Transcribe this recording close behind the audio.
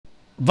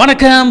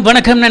வணக்கம்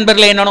வணக்கம்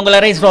நண்பர்களே, நான் உங்கள்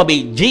ROBY.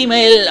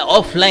 ஜிமெயில்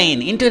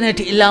ஆஃப்லைன்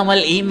இன்டர்நெட்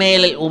இல்லாமல்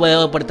இமெயில்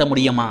உபயோகப்படுத்த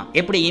முடியுமா?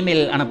 எப்படி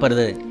இமெயில்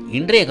அனுப்புறது?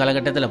 இன்றைய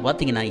காலகட்டத்தில்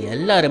பார்த்தீங்கன்னா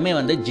எல்லாருமே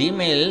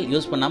ஜிமெயில்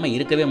யூஸ் பண்ணாமல்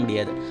இருக்கவே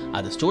முடியாது.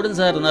 அது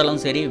ஸ்டூடெண்ட்ஸாக இருந்தாலும்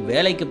சரி,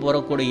 வேலைக்கு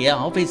போகக்கூடிய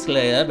ஆஃபீஸில்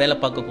வேலை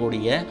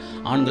பார்க்கக்கூடிய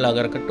ஆண்களாக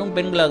இருக்கட்டும்,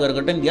 பெண்களாக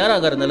இருக்கட்டும்,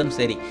 யாராக இருந்தாலும்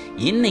சரி,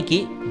 இன்னைக்கு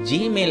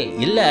ஜிமெயில்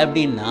இல்லை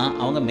அப்படின்னா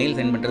அவங்க மெயில்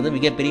சென்ட் பண்ணுறது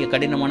மிகப்பெரிய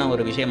கடினமான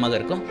ஒரு விஷயமாக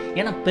இருக்கும்.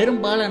 ஏன்னா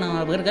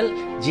பெரும்பாலானவர்கள்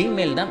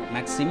ஜிமெயில் தான்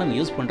மேக்ஸிமம்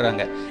யூஸ்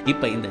பண்ணுறாங்க.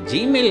 இப்போ இந்த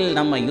ஜிமெயில்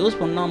நம்ம யூஸ்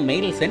பண்ணோம்,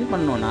 மெயில் சென்ட்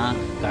பண்ணோன்னா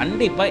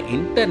கண்டிப்பாக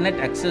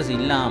இன்டர்நெட் அக்சஸ்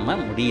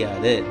இல்லாமல்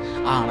முடியாது.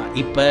 ஆனால்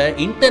இப்போ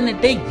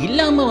இன்டர்நெட்டே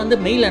இல்லாமல்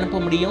மெயில் அனுப்ப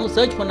முடியும்,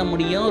 சர்ச் பண்ண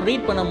முடியும்,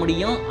 ரீட் பண்ண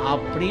முடியும்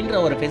அப்படின்ற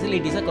ஒரு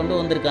ஃபெசிலிட்டிஸை கொண்டு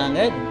வந்திருக்காங்க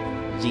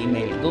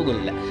ஜிமெயில்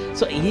கூகுளில்.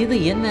 ஸோ இது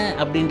என்ன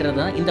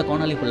அப்படின்றத இந்த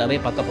காணொலி ஃபுல்லாகவே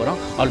பார்க்க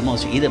போகிறோம்.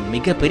 ஆல்மோஸ்ட் இது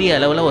மிகப்பெரிய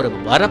அளவில் ஒரு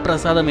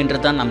வரப்பிரசாதம் என்று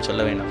தான் நாம்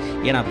சொல்ல வேண்டும்.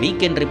 ஏன்னா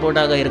வீக்கெண்ட்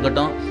ரிப்போர்ட்டாக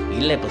இருக்கட்டும்,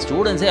 இல்லை இப்போ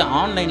ஸ்டூடெண்ட்ஸே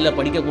ஆன்லைனில்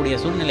படிக்கக்கூடிய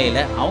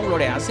சூழ்நிலையில்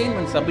அவங்களுடைய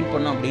அசைன்மெண்ட் சப்மிட்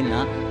பண்ணோம்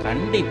அப்படின்னா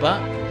கண்டிப்பாக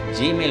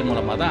ஜிமெயில்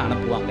மூலமாக தான்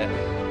அனுப்புவாங்க,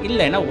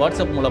 இல்லைன்னா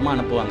வாட்ஸ்அப் மூலமாக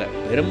அனுப்புவாங்க.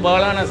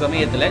 பெரும்பாலான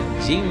சமயத்தில்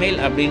ஜிமெயில்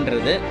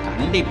அப்படின்றது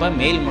கண்டிப்பாக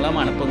மெயில்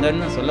மூலமாக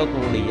அனுப்புங்கன்னு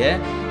சொல்லக்கூடிய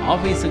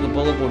ஆஃபீஸுக்கு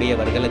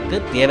போகக்கூடியவர்களுக்கு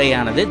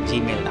தேவையானது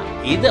ஜிமெயில் தான்.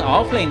 இது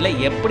ஆஃப்லைனில்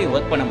எப்படி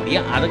ஒர்க் பண்ண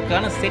முடியும்,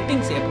 அதுக்கான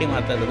செட்டிங்ஸ் எப்படி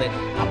மாற்றுறது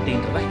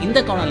அப்படின்றத இந்த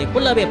காணொலி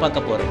ஃபுல்லாகவே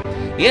பார்க்க போகிறோம்.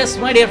 எஸ்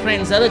மை டியர்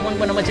ஃப்ரெண்ட்ஸ், அதுக்கு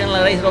முன்பு நம்ம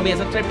சேனல் ROBY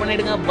சப்ஸ்கிரைப்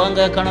பண்ணிவிடுங்க.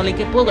 வாங்க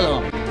காணொலிக்கு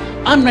போகலாம்.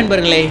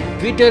 நண்பர்களே,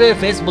 ட்விட்டரு,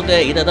 ஃபேஸ்புக்கு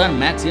இதை தான்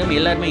மேக்ஸிமம்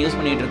எல்லாருமே யூஸ்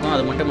பண்ணிகிட்டு இருக்கோம்.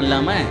 அது மட்டும்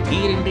இல்லாமல்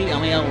ஈரின்றி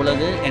அமையா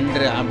உலகு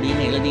என்று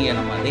அப்படின்னு எழுதிய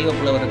நம்ம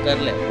தெய்வப்புலவர்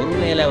இருக்கார்ல,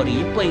 ஒருவேளை அவர்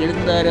இப்போ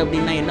எழுந்தார்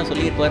அப்படின்னா என்ன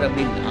சொல்லியிருப்பார்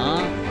அப்படின்னா,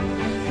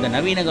 இந்த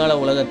நவீன கால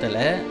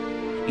உலகத்தில்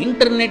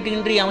இன்டர்நெட்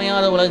இன்றி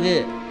அமையாத உலகு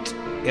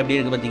எப்படி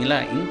இருக்குது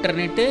பார்த்தீங்களா?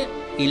 இன்டர்நெட்டு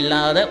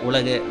இல்லாத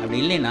உலகு அப்படி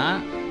இல்லைன்னா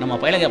நம்ம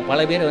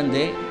பல பேர்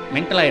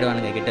மென்டல்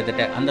ஆகிடுவானுங்க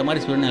கிட்டத்தட்ட. அந்த மாதிரி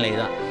சூழ்நிலை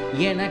தான்.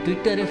 ஏன்னா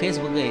ட்விட்டரு,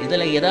 ஃபேஸ்புக்கு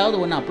இதில் ஏதாவது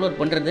ஒன்று அப்லோட்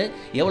பண்ணுறது,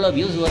 எவ்வளோ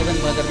வியூஸ்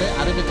வருதுன்னு பார்க்குறது,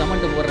 அதுக்கு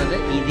கமெண்ட் போடுறது,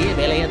 இதே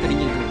வேலையாக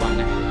தெரிஞ்சுக்கிட்டு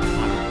இருப்பாங்க.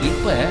 ஆனால்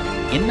இப்போ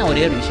என்ன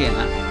ஒரே ஒரு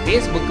விஷயம்னா,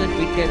 ஃபேஸ்புக்கு,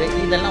 ட்விட்டரு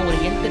இதெல்லாம் ஒரு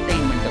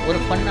என்டர்டெயின்மெண்ட்,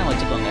 ஒரு ஃபன்னாக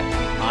வச்சுக்கோங்க.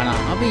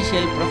 ஆனால்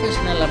அஃபிஷியல்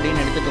ப்ரொஃபஷனல்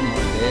அப்படின்னு எடுத்துக்கும்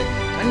போது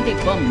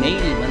கண்டிப்பாக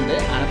மெயில்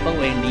அனுப்ப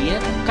வேண்டிய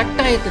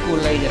கட்டாயத்துக்கு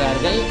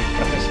உள்ளாகிறார்கள்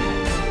ப்ரொஃபஷனல்.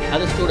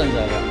 அது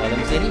ஸ்டூடெண்ட்ஸாக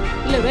இருந்தாலும் சரி,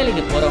 இல்லை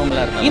வேலைக்கு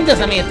போகிறவங்களா இருந்தாலும். இந்த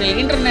சமயத்தில்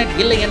இன்டர்நெட்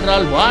இல்லை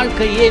என்றால்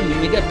வாழ்க்கையே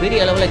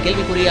மிகப்பெரிய அளவில்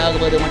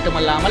கேள்விக்குறியாகுவது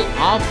மட்டுமல்லாமல்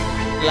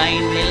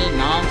ஆஃப்லைனில்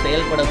நாம்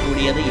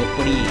செயல்படக்கூடியது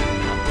எப்படி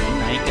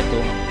அப்படின்னு நினைக்க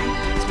தோணும்.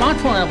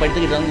 ஸ்மார்ட் ஃபோனை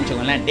எடுத்துக்கிட்டோம்னு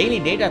வச்சுக்கோங்களேன், டெய்லி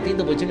டேட்டா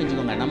தீர்ந்து போச்சுன்னு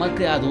வச்சுக்கோங்க,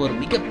 நமக்கு அது ஒரு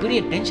மிகப்பெரிய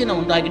டென்ஷனை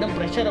உண்டாகிடும்,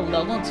 ப்ரெஷரை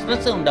உண்டாகும்,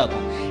 ஸ்ட்ரெஸ்ஸை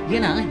உண்டாகும்.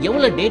 ஏன்னா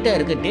எவ்வளோ டேட்டா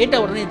இருக்குது, டேட்டா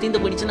உடனே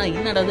தீர்ந்து போயிடுச்சுன்னா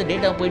என்னடா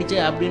டேட்டா போயிடுச்சு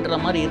அப்படின்ற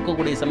மாதிரி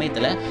இருக்கக்கூடிய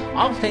சமயத்தில்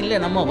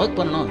ஆஃப்லைனில் நம்ம ஒர்க்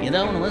பண்ணணும்,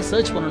 ஏதாவது நம்ம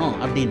சர்ச் பண்ணணும்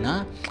அப்படின்னா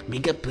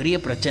மிகப்பெரிய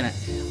பிரச்சனை.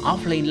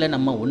 ஆஃப்லைனில்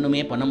நம்ம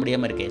ஒன்றுமே பண்ண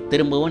முடியாமல் இருக்கு.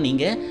 திரும்பவும்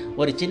நீங்கள்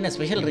ஒரு சின்ன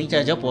ஸ்பெஷல்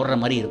ரீசார்ஜாக போடுற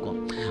மாதிரி இருக்கும்.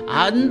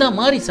 அந்த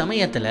மாதிரி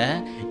சமயத்தில்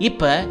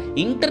இப்போ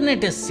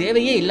இன்டர்நெட்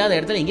சேவையே இல்லாத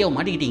இடத்துல எங்கேயோ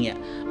மாட்டிக்கிட்டீங்க.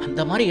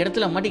 அந்த மாதிரி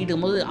இடத்துல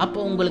மாட்டிக்கிட்டும் போது அப்போ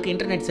உங்களுக்கு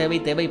இன்டர்நெட் சேவை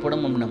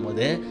தேவைப்படும் அப்படின்னும்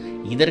போது,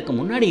 இதற்கு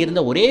முன்னாடி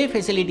இருந்த ஒரே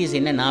ஃபெசிலிட்டிஸ்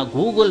என்னென்னா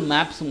கூகுள்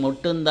மேப்ஸ்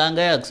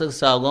மட்டும்தாங்க அக்சஸ்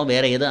ஆகும்,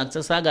 வேறு எதுவும்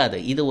அக்சஸ் ஆகாது.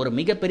 இது ஒரு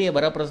மிகப்பெரிய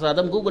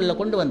வரப்பிரசாதம் கூகுளில்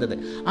கொண்டு வந்தது.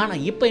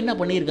 ஆனால் இப்போ என்ன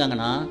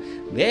பண்ணியிருக்காங்கன்னா,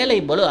 வேலை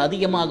பளு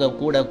அதிகமாக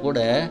கூட கூட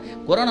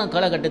கொரோனா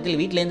காலகட்டத்தில்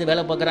வீட்டிலேருந்து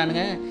வேலை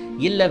பார்க்குறானுங்க,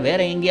 இல்லை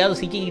வேறு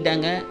எங்கேயாவது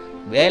சிக்கிக்கிட்டாங்க,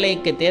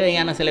 வேலைக்கு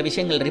தேவையான சில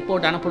விஷயங்கள்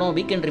ரிப்போர்ட் அனுப்பணும்,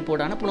 வீக்கெண்ட்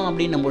ரிப்போர்ட் அனுப்பணும்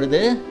அப்படின்னும்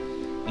பொழுது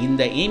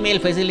இந்த இமெயில்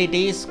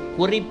ஃபெசிலிட்டிஸ்,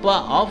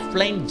 குறிப்பாக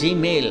ஆஃப்லைன்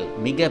ஜிமெயில்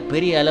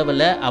மிகப்பெரிய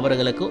அளவில்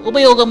அவர்களுக்கு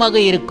உபயோகமாக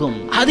இருக்கும்.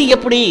 அது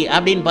எப்படி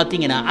அப்படின்னு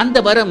பார்த்தீங்கன்னா,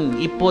 அந்த வரம்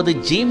இப்போது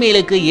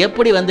ஜிமெயிலுக்கு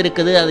எப்படி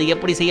வந்திருக்குது, அது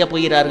எப்படி செய்ய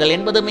போகிறார்கள்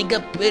என்பது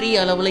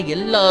மிகப்பெரிய அளவில்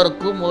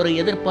எல்லாருக்கும் ஒரு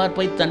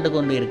எதிர்பார்ப்பை தண்டு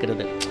கொண்டு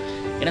இருக்கிறது.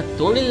 ஏன்னா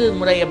தொழில்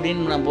முறை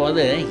அப்படின்னும்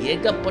போது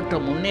ஏகப்பட்ட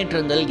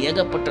முன்னேற்றங்கள்,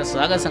 ஏகப்பட்ட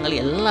சாகசங்கள்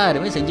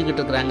எல்லாருமே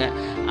செஞ்சுக்கிட்டு இருக்கிறாங்க.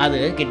 அது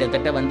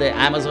கிட்டத்தட்ட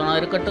அமேசானாக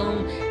இருக்கட்டும்,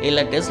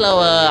 இல்லை டெஸ்லா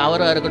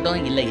அவராக இருக்கட்டும்,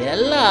 இல்லை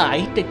எல்லா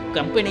ஐடி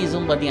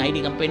கம்பெனிஸும் பார்த்தீங்க,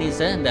 ஐடி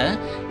கம்பெனிஸை இந்த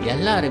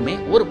எல்லாருமே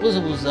ஒரு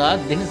புதுசாக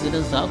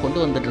தினசாக கொண்டு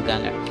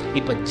வந்துட்டுருக்காங்க.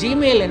 இப்போ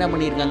ஜிமெயில் என்ன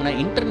பண்ணியிருக்காங்கன்னா,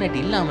 இன்டர்நெட்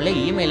இல்லாமலே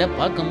இமெயிலை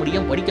பார்க்க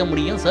முடியும், படிக்க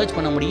முடியும், சர்ச்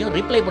பண்ண முடியும்,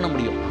 ரிப்ளை பண்ண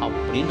முடியும்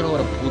அப்படின்ற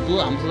ஒரு புது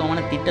அம்சமான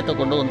திட்டத்தை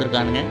கொண்டு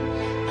வந்திருக்கானுங்க.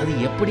 அது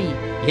எப்படி,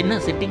 என்ன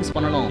செட்டிங்ஸ்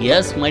பண்ணணும்?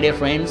 எஸ் மை டியர்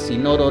ஃப்ரெண்ட்ஸ்,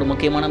 இன்னொரு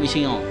முக்கியமான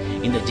விஷயம்,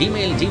 இந்த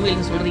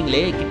ஜிமெயில்னு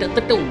சொல்கிறீங்களே,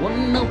 கிட்டத்தட்ட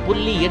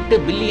 1.8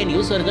 பில்லியன்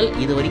யூசர்கள்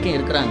இது வரைக்கும்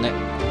இருக்கிறாங்க.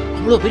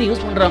 அவ்வளோ பேர்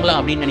யூஸ் பண்ணுறாங்களா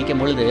அப்படின்னு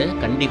நினைக்கும் பொழுது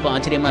கண்டிப்பாக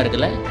ஆச்சரியமாக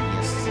இருக்குல்ல?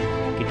 எஸ்,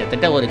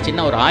 கிட்டத்தட்ட ஒரு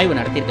சின்ன ஆய்வு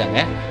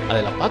நடத்தியிருக்காங்க.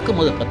 அதில்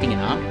பார்க்கும்போது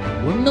பார்த்தீங்கன்னா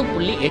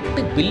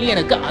 1.8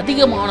 பில்லியனுக்கு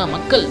அதிகமான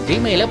மக்கள்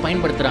ஜிமெயிலை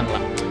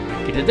பயன்படுத்துகிறாங்களாம்.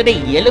 கிட்டத்தட்ட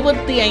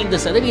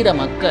 75%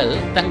 மக்கள்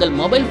தங்கள்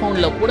மொபைல்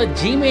ஃபோனில் கூட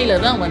ஜிமெயிலை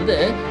தான்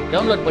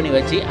டவுன்லோட் பண்ணி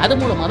வச்சு அது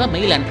மூலமாக தான்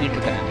மெயில் அனுப்பிட்டு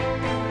இருக்காங்க.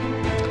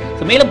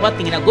 ஸோ மேலும்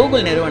பார்த்தீங்கன்னா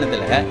கூகுள்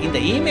நிறுவனத்தில் இந்த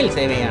இமெயில்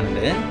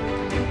சேவையானது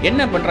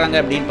என்ன பண்ணுறாங்க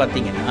அப்படின்னு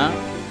பார்த்தீங்கன்னா,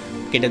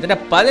 கிட்டத்தட்ட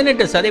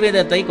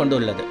 18% கொண்டு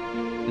உள்ளது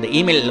இந்த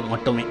இமெயில்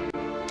மட்டுமே.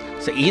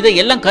 ஸோ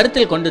இதையெல்லாம்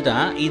கருத்தில் கொண்டு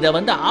தான் இதை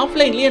வந்து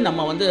ஆஃப்லைன்லேயே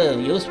நம்ம வந்து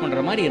யூஸ் பண்ணுற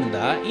மாதிரி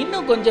இருந்தால்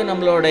இன்னும் கொஞ்சம்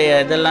நம்மளுடைய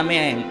இதெல்லாமே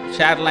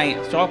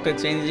ஷேர்லாம் ஸ்டாக்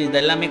எக்ஸ்சேஞ்ச்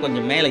இதெல்லாமே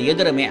கொஞ்சம் மேலே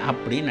எகுறமே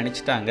அப்படின்னு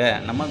நினச்சிட்டாங்க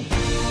நம்ம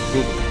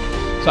கூகுள்.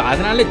 ஸோ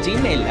அதனால்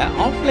ஜிமெயிலில்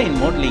ஆஃப்லைன்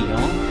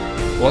மோட்லேயும்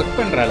ஒர்க்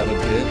பண்ணுற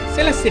அளவுக்கு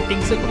சில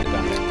செட்டிங்ஸை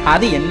கொடுத்தாங்க.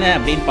 அது என்ன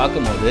அப்படின்னு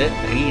பார்க்கும்போது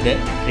ரீடு,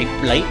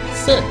 ரிப்ளை,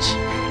 சர்ச்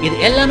இது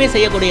எல்லாமே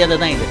செய்யக்கூடியது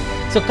தான் இது.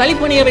 ஸோ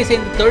கலிபோர்னியாவை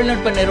சேர்ந்த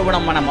தொழில்நுட்ப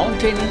நிறுவனமான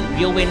மவுண்டன்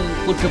வியூவின்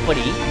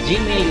கூற்றுப்படி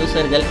ஜிமெயில்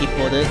யூசர்கள்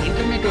இப்போது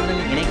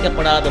இன்டர்நெட்டுடன்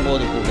இணைக்கப்படாத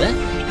போது கூட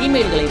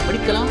இமெயில்களை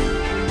படிக்கலாம்,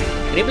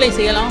 ரிப்ளை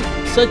செய்யலாம்,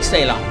 சர்ச்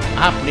செய்யலாம்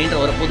அப்படின்ற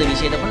ஒரு புது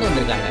விஷயத்தை கொண்டு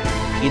வந்திருக்காங்க.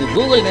 இது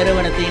கூகுள்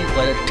நிறுவனத்தின்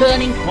ஒரு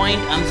டேர்னிங்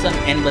பாயிண்ட் அம்சம்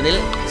என்பதில்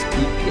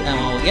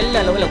எல்லா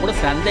லெவலில் கூட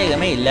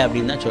சந்தேகமே இல்லை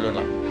அப்படின்னு தான்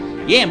சொல்லலாம்.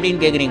 ஏன்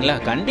அப்படின்னு கேட்குறீங்களா?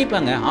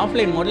 கண்டிப்பாங்க.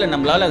 ஆஃப்லைன் மோடில்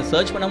நம்மளால்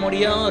சர்ச் பண்ண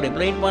முடியும்,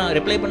 ரிப்ளை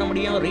பண்ண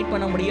முடியும், ரீட்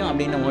பண்ண முடியும்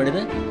அப்படின்னும்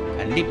பொழுது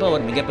கண்டிப்பாக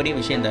ஒரு மிகப்பெரிய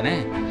விஷயம் தானே.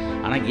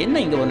 ஆனால் என்ன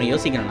இங்கே ஒன்று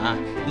யோசிக்கணும்னா,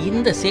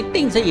 இந்த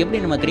செட்டிங்ஸை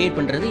எப்படி நம்ம கிரியேட்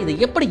பண்ணுறது, இதை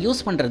எப்படி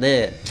யூஸ் பண்ணுறது,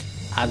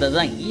 அதை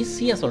தான்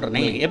ஈஸியாக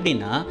சொல்கிறேனே.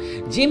 எப்படின்னா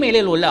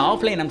ஜிமெயிலில் உள்ள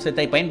ஆஃப்லைன்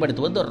அம்சத்தை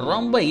பயன்படுத்துவது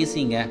ரொம்ப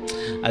ஈஸிங்க.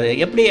 அது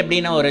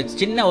எப்படின்னா ஒரு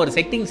சின்ன ஒரு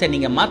செட்டிங்ஸை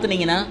நீங்கள்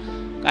மாற்றினீங்கன்னா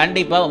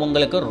கண்டிப்பாக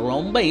உங்களுக்கு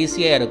ரொம்ப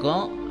ஈஸியாக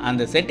இருக்கும்.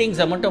 அந்த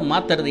செட்டிங்ஸை மட்டும்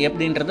மாற்றுறது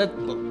எப்படின்றத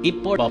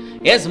இப்போ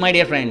S my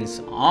dear friends,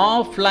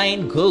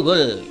 offline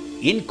Google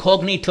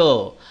incognito.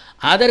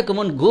 அதற்கு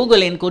முன்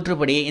கூகுளின்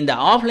கூற்றுப்படி இந்த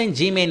ஆஃப்லைன்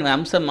ஜிமெயில்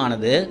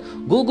அம்சமானது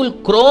கூகுள்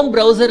குரோம்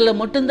ப்ரௌசரில்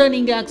மட்டும்தான்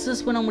நீங்கள்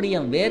அக்சஸ் பண்ண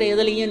முடியும். வேறு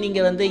எதுலேயும்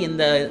நீங்கள் வந்து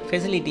இந்த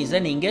ஃபெசிலிட்டிஸை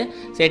நீங்கள்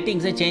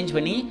செட்டிங்ஸை சேஞ்ச்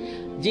பண்ணி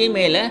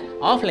ஜிமெயிலை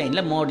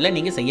ஆஃப்லைனில் மோடில்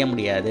நீங்கள் செய்ய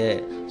முடியாது.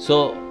 ஸோ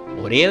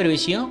ஒரே ஒரு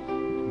விஷயம்,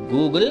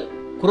 கூகுள்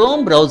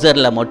குரோம்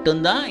ப்ரௌசரில்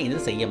மட்டும்தான் இது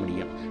செய்ய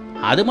முடியும்.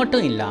 அது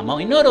மட்டும்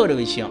இல்லாமல் இன்னொரு ஒரு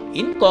விஷயம்,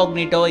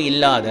 இன்காக்னிட்டோ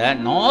இல்லாத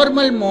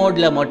நார்மல்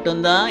மோடில்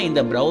மட்டும்தான் இந்த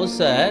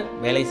ப்ரௌசர்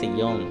வேலை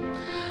செய்யும்.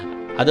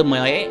 அது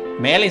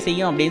மேலே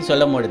செய்யும் அப்படின்னு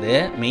சொல்லும் பொழுது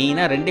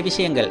மெயினாக 2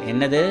 விஷயங்கள்.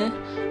 என்னது?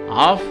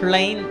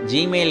 ஆஃப்லைன்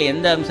ஜிமெயில்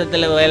எந்த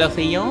அம்சத்தில் வேலை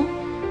செய்யும்?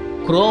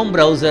 குரோம்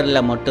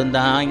ப்ரௌசரில்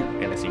மட்டும்தான்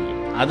வேலை செய்யும்.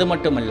 அது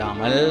மட்டும்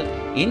இல்லாமல்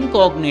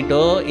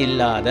இன்காக்னிட்டோ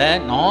இல்லாத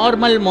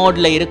நார்மல்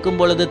மோடில் இருக்கும்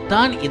பொழுது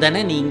தான்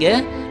இதனை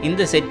நீங்கள்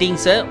இந்த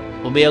செட்டிங்ஸை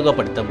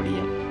உபயோகப்படுத்த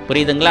முடியும்.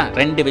 புரியுதுங்களா?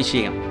 2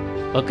 விஷயம்.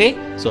 ஓகே.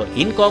 ஸோ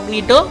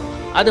இன்காக்னிட்டோ,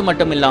 அது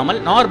மட்டும் இல்லாமல்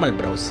நார்மல்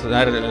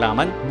ப்ரௌசர்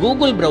இல்லாமல்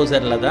கூகுள்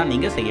ப்ரௌசரில் தான்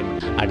நீங்கள் செய்ய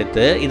முடியும்.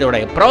 அடுத்து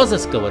இதோடைய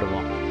ப்ராசஸ்க்கு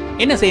வருவோம்.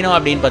 என்ன செய்யணும்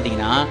அப்படின்னு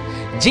பார்த்தீங்கன்னா,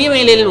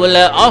 ஜிமெயிலில் உள்ள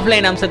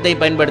ஆஃப்லைன் அம்சத்தை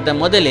பயன்படுத்த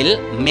முதலில்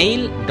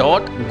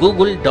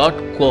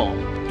mail.google.com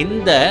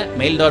இந்த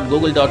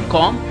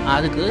mail.google.com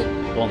அதுக்கு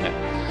போங்க.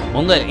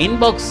 உங்கள்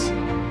இன்பாக்ஸ்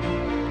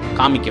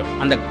காமிக்கும்.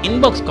 அந்த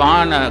இன்பாக்ஸ்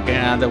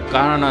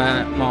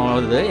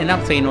காணும்போது என்ன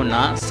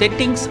செய்யணும்னா,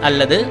 செட்டிங்ஸ்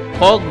அல்லது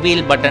காக்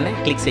வீல் பட்டனை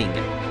கிளிக் செய்யுங்க.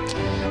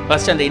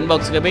 ஃபர்ஸ்ட் அந்த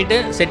இன்பாக்ஸுக்கு போயிட்டு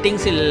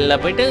செட்டிங்ஸில்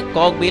போயிட்டு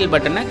காக் வீல்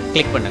பட்டனை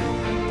கிளிக் பண்ணுங்கள்.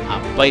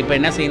 இப்போ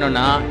என்ன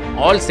செய்யணும்னா,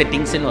 ஆல்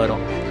செட்டிங்ஸ்னு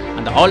வரும்.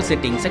 அந்த ஆல்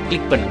செட்டிங்ஸை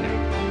கிளிக் பண்ணுங்கள்.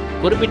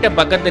 குறிப்பிட்ட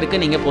பக்கத்திற்கு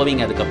நீங்கள்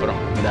போவீங்க. அதுக்கப்புறம்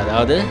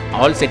அதாவது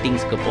ஆல்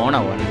செட்டிங்ஸ்க்கு போன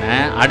உடனே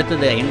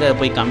அடுத்தது எங்கே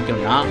போய்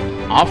காமிக்கும்னா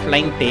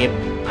ஆஃப்லைன் டேப்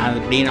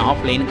அப்படின்னு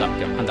ஆஃப்லைன்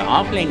காமிக்கும். அந்த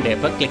ஆஃப்லைன்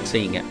டேப்பை கிளிக்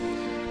செய்யுங்க.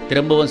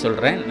 திரும்பவும்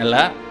சொல்கிறேன்,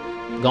 நல்லா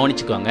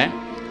கவனிச்சுக்கோங்க.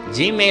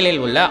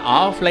 ஜிமெயிலில் உள்ள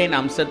ஆஃப்லைன்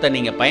அம்சத்தை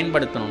நீங்கள்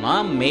பயன்படுத்தணும்னா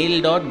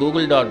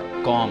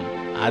mail.google.com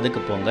அதுக்கு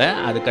போங்க.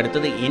 அதுக்கு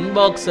அடுத்தது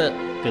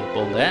இன்பாக்ஸுக்கு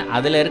போங்க.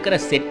 அதில் இருக்கிற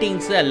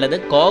செட்டிங்ஸு அல்லது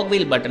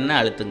காக்வீல் பட்டனை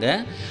அழுத்துங்க.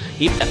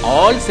 இப்போ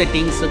ஆல்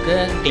செட்டிங்ஸுக்கு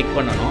கிளிக்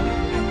பண்ணணும்.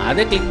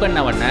 அதை கிளிக் பண்ண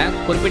உடனே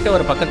குறிப்பிட்ட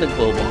ஒரு பக்கத்துக்கு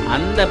போகும்.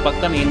 அந்த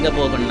பக்கம் எங்கே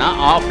போகும்னா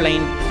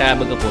ஆஃப்லைன்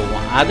டேபுக்கு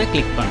போகும். அதை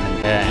கிளிக்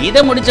பண்ணுங்க.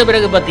 இதை முடித்த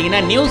பிறகு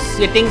பார்த்தீங்கன்னா நியூஸ்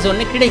செட்டிங்ஸ்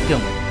ஒன்று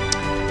கிடைக்கும்.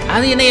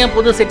 அது என்ன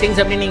புது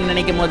செட்டிங்ஸ் அப்படின்னு நீங்கள்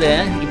நினைக்கும் போது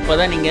இப்போ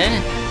தான் நீங்கள்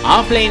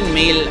ஆஃப்லைன்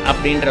மெயில்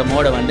அப்படின்ற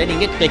மோடை வந்து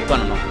நீங்கள் கிளிக்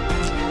பண்ணணும்.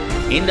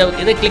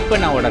 இதை கிளிக்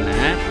பண்ண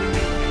உடனே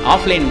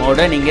ஆஃப்லைன்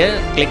மோடை நீங்கள்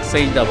கிளிக்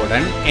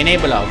செய்தவுடன்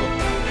எனேபிள் ஆகும்.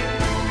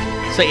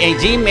 ஸோ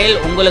ஜிமெயில்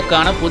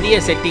உங்களுக்கான புதிய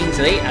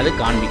செட்டிங்ஸை அது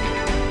காண்பிக்கும்.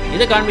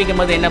 இதை காண்பிக்கும்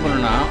போது என்ன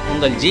பண்ணணும்னா,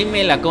 உங்கள்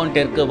ஜிமெயில்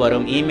அக்கௌண்ட்டிற்கு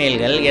வரும்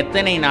இமெயில்கள்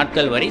எத்தனை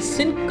நாட்கள் வரை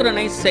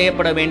சின்க்ரனைஸ்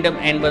செய்யப்பட வேண்டும்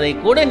என்பதை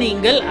கூட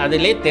நீங்கள்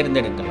அதிலே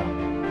தேர்ந்தெடுக்கலாம்.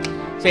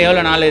 ஸோ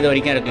எவ்வளோ நாள் இது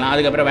வரைக்கும் இருக்கலாம்,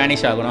 அதுக்கப்புறம்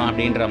வேனிஷ் ஆகணும்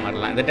அப்படின்ற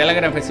மாதிரிலாம். இந்த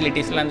டெலகிராம்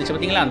ஃபெசிலிட்டிஸ்லாம் இருந்துச்சு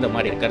பார்த்தீங்களா, அந்த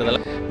மாதிரி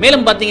இருக்கிறதெல்லாம்.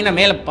 மேலும் பார்த்தீங்கன்னா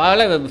மேலே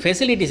பல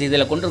ஃபெசிலிட்டிஸ்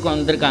இதில் கொண்டு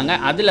வந்திருக்காங்க.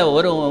 அதில்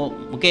ஒரு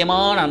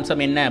முக்கியமான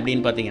அம்சம் என்ன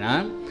அப்படின்னு பார்த்தீங்கன்னா,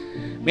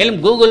 மேலும்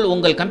கூகுள்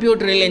உங்கள்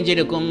கம்ப்யூட்டரில்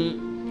எஞ்சிருக்கும்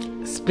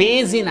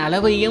ஸ்பேஸின்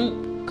அளவையும்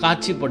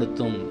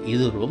காட்சிப்படுத்தும்.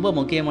 இது ரொம்ப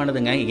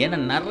முக்கியமானதுங்க. ஏன்னா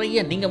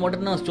நிறைய நீங்கள்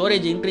மட்டும்தான்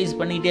ஸ்டோரேஜ் இன்க்ரீஸ்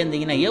பண்ணிகிட்டே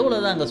இருந்தீங்கன்னா எவ்வளோ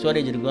தான் அங்கே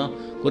ஸ்டோரேஜ் இருக்கும்.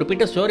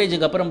 குறிப்பிட்ட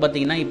ஸ்டோரேஜுக்கு அப்புறம்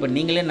பார்த்தீங்கன்னா, இப்போ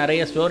நீங்களே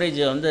நிறைய ஸ்டோரேஜ்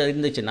வந்து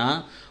இருந்துச்சுன்னா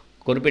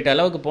குறிப்பிட்ட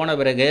அளவுக்கு போன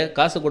பிறகு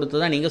காசு கொடுத்து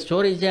தான் நீங்கள்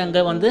ஸ்டோரேஜை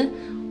அங்கே வந்து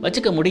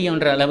வச்சுக்க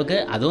முடியுன்ற அளவுக்கு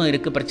அதுவும்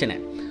இருக்குது பிரச்சனை.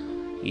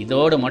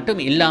 இதோடு மட்டும்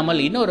இல்லாமல்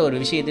இன்னொரு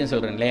விஷயத்தையும்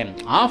சொல்கிறேங்களே,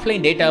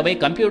 ஆஃப்லைன் டேட்டாவை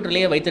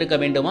கம்ப்யூட்டர்லேயே வைத்திருக்க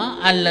வேண்டுமா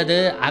அல்லது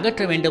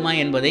அகற்ற வேண்டுமா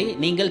என்பதை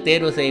நீங்கள்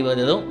தேர்வு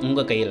செய்வதும்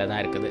உங்கள் கையில்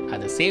தான் இருக்குது.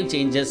 அது சேவ்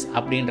சேஞ்சஸ்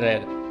அப்படின்ற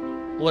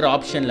ஒரு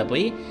ஆப்ஷனில்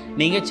போய்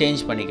நீங்கள்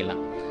சேஞ்ச்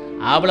பண்ணிக்கலாம்.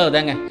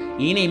 அவ்வளோதாங்க.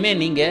 இனிமேல்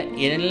நீங்கள்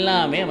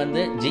எல்லாமே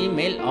வந்து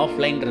ஜிமெயில்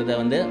ஆஃப்லைன்றதை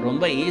வந்து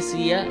ரொம்ப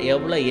ஈஸியாக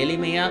எவ்வளோ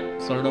எளிமையாக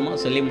சொல்லணுமோ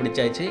சொல்லி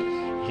முடிச்சாச்சு.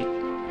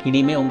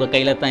 இனிமே உங்கள்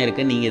கையில் தான்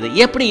இருக்குது. நீங்கள் இதை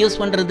எப்படி யூஸ்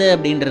பண்ணுறது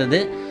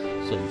அப்படின்றது.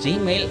 ஸோ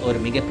ஜிமெயில் ஒரு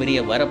மிகப்பெரிய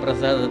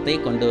வரப்பிரசாதத்தை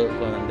கொண்டு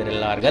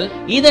வந்துள்ளார்கள்.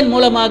 இதன்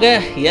மூலமாக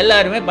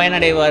எல்லாருமே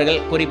பயனடைவார்கள்.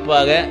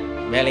 குறிப்பாக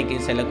வேலைக்கு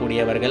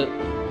செல்லக்கூடியவர்கள்,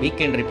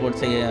 வீக்கெண்ட்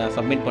ரிப்போர்ட்ஸை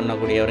சப்மிட்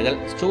பண்ணக்கூடியவர்கள்,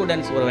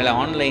 ஸ்டூடெண்ட்ஸ் ஒருவேளை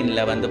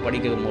ஆன்லைனில் வந்து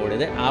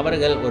படிக்கும்பொழுது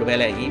அவர்கள்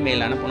ஒருவேளை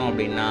இமெயில் அனுப்பணும்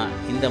அப்படின்னா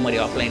இந்த மாதிரி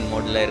ஆஃப்லைன்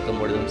மோடில்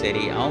இருக்கும்பொழுதும்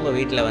சரி, அவங்க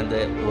வீட்டில் வந்து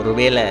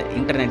ஒருவேளை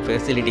இன்டர்நெட்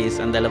ஃபெசிலிட்டிஸ்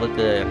அந்த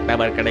அளவுக்கு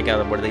டவர்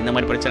கிடைக்காத பொழுது இந்த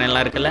மாதிரி பிரச்சனை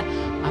எல்லாம் இருக்குல்ல,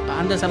 அப்போ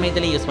அந்த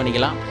சமயத்துலையும் யூஸ்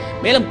பண்ணிக்கலாம்.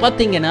 மேலும்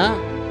பார்த்தீங்கன்னா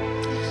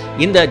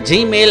இந்த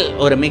ஜிமெயில்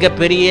ஒரு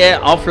மிகப்பெரிய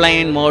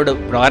ஆஃப்லைன் மோடு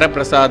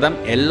வரப்பிரசாதம்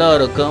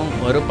எல்லோருக்கும்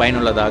ஒரு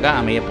பயனுள்ளதாக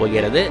அமைய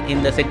போகிறது.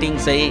 இந்த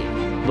செட்டிங்ஸை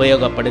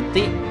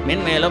உபயோகப்படுத்தி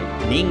மென்மேலும்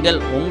நீங்கள்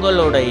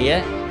உங்களுடைய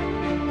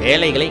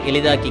வேலைகளை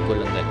எளிதாக்கிக்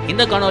கொள்ளுங்கள்.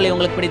 இந்த காணொளி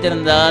உங்களுக்கு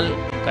பிடித்திருந்தால்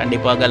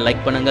கண்டிப்பாக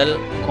லைக் பண்ணுங்கள்,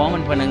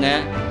 காமெண்ட் பண்ணுங்க,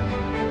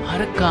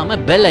 மறக்காம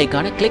பெல்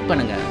ஐகானை கிளிக்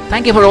பண்ணுங்க.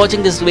 Thank you for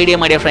watching this video,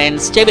 my dear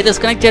friends. Stay with us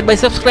connected by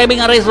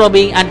subscribing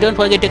ariserobby and don't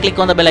forget to click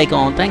on the bell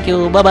icon. Thank you.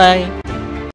 Bye bye.